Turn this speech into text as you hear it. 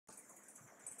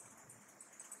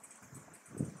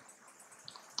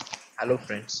Hello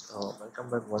friends, welcome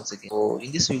back once again. So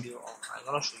in this video, I'm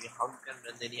gonna show you how you can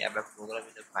run any ABAP program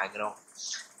in the background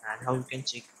and how you can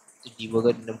check the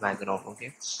debugger in the background.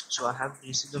 Okay, so I have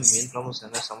received a mail from a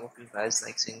sender. Some of you guys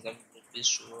like saying that please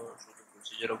show the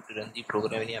procedure of to run the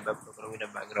program in ABAP program in the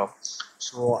background.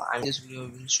 So in this video,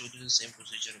 I will show you the same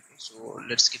procedure. Okay, so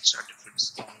let's get started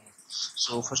friends.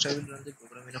 So first I will run the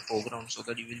program in a foreground so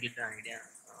that you will get the idea.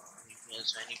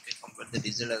 And you can compare the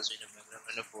result also in a background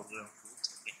and a foreground.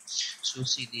 Okay. So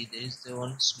see there is the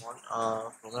one small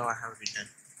program I have written.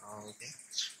 Okay,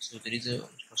 so there is a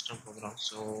custom program.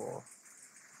 So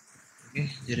okay,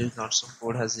 there is lots of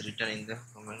code has written in the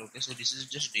domain. Okay, so this is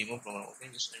just demo program. Okay,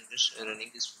 I'm just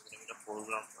running this program in a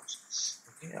foreground first.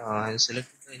 Okay, I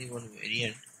selected any one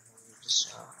variant.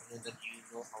 Just I know that you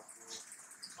know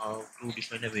how to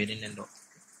define a variant and all.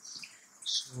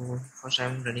 So first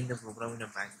I'm running the program in a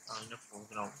back in a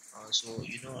foreground. So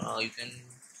you can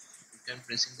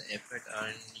pressing the F8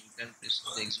 and you can press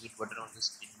the execute button on the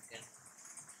screen. You can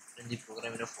run the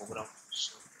program in a foreground.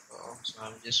 So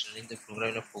I'm just running the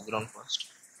program in a foreground first.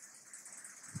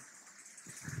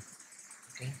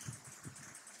 Okay.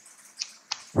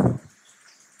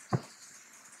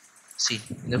 See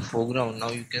in the foreground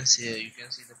now you can see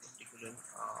the particular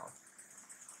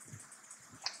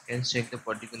you can check the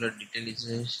particular detail is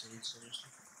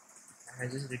I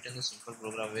have just written a simple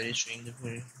program where it's showing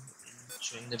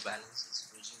the balances.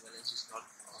 Losing balance is not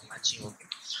matching. Okay.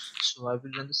 So I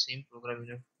will run the same program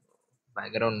in a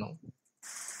background now.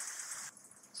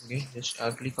 Okay, just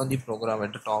click on the program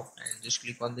at the top and just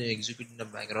click on the execute in the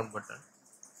background button.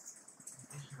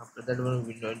 Okay. After that one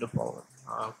window in the power.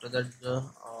 After that the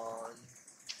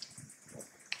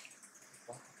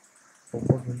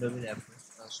pop-up window will appear.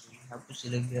 So you have to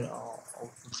select your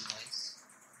output device.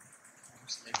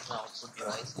 Select the output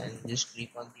device and just click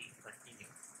on the continue.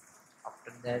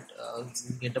 After that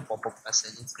you get a pop-up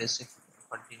message and press it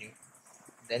continue.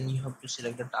 Then you have to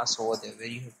select the task over there where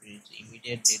you have to use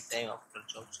immediate date time after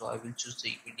job. So I will choose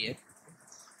the immediate.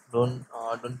 Don't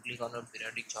click on a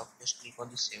periodic job, just click on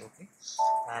the save. Okay,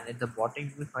 and at the bottom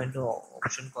you will find the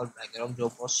option called background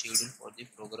job or schedule for the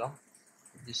program,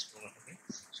 this program. Okay,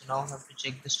 so now I have to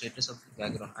check the status of the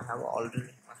background. I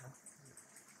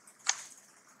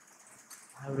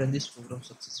have run this program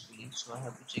successfully, so I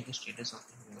have to check the status of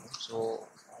the program. So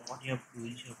what you have to do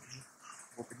is you have to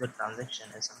go to the transaction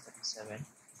SM37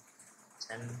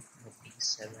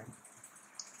 1037.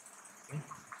 Okay,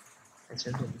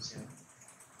 SM37.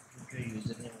 Put your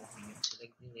username over here,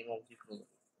 select the name of the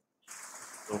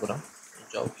program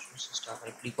job system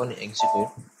and click on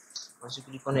execute. Once you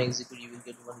click on execute, you will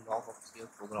get one log of your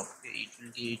program. Okay,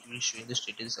 it will show the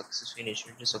status successfully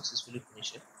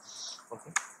finished.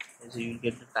 Okay, and so you will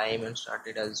get the time and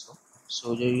started also.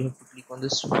 So there you have to click on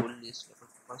this full list.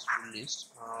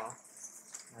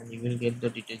 And you will get the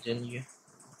detergent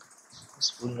this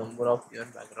full number of your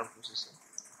background processing.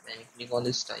 Then you click on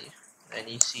this type and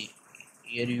you see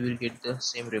here you will get the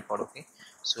same record. Okay,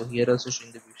 so here also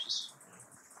showing the basis.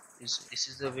 This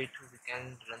is the way we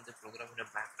can run the program in the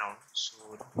background.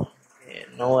 So okay,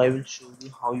 now I will show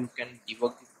you how you can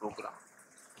debug the program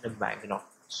in the background.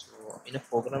 So in a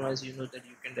program, as you know that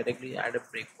you can directly add a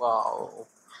breakpoint.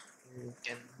 You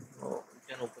can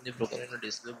open the program in a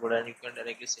display board and you can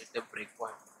directly set the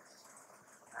breakpoint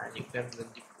and you can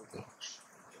run the program.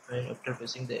 After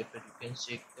pressing the F8, you can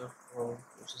check the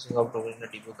processing of program in a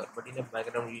debugger. But in the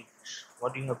background,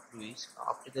 what you have to do is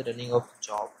after the running of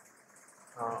job.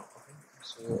 Okay.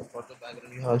 So for the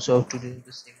background, you also have to do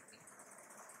the same thing.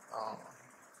 Uh,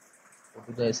 Go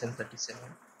to the SM37.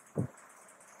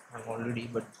 I'm already,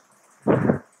 but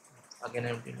again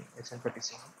I'm doing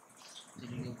SM37.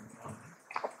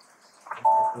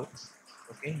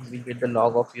 Okay, you will get the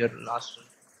log of your last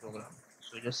program.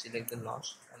 So just select the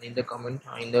last, and in the comment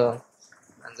in the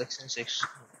transaction section,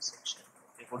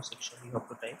 report section, you have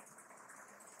to type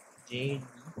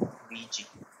JDBG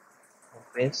and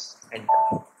press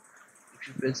enter. If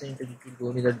you press enter, it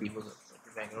will go in the debugger,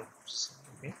 the background processing.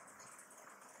 Okay.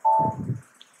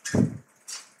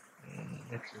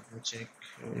 Let me check.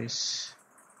 Is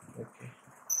okay.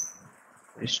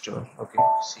 Restore. Okay.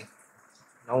 See.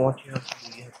 Now what you have to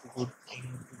do, you have to go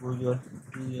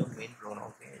to your main program.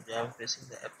 Okay. Then I'm pressing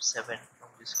the F7 on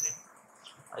the screen.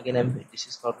 Again this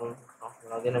is normal.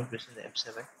 Again I'm pressing the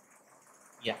F7.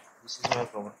 Yeah, this is my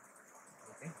program.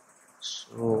 Okay.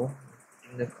 So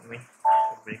in the command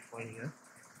breakpoint here,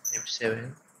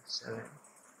 F7 7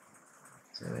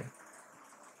 7.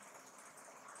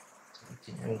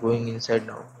 Okay, I'm going inside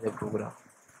now the program.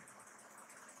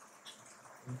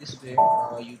 In this way,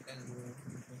 you can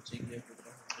check the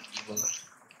program from the debugger.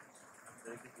 I'm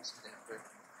directly pressing the F8.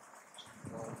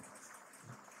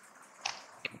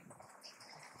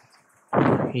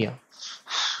 here.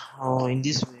 In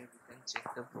this way we can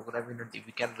check the program in a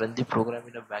we can run the program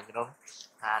in a background,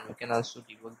 and we can also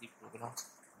debug the program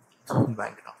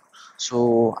background.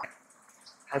 So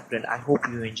hi friend, I hope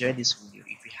you enjoyed this video.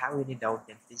 If you have any doubt,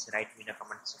 then please write me in the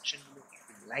comment section below. If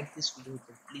you like this video,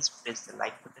 then please press the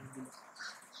like button below,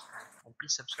 and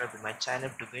please subscribe to my channel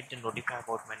to get the notified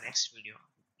about my next video.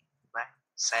 Bye,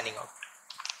 signing out.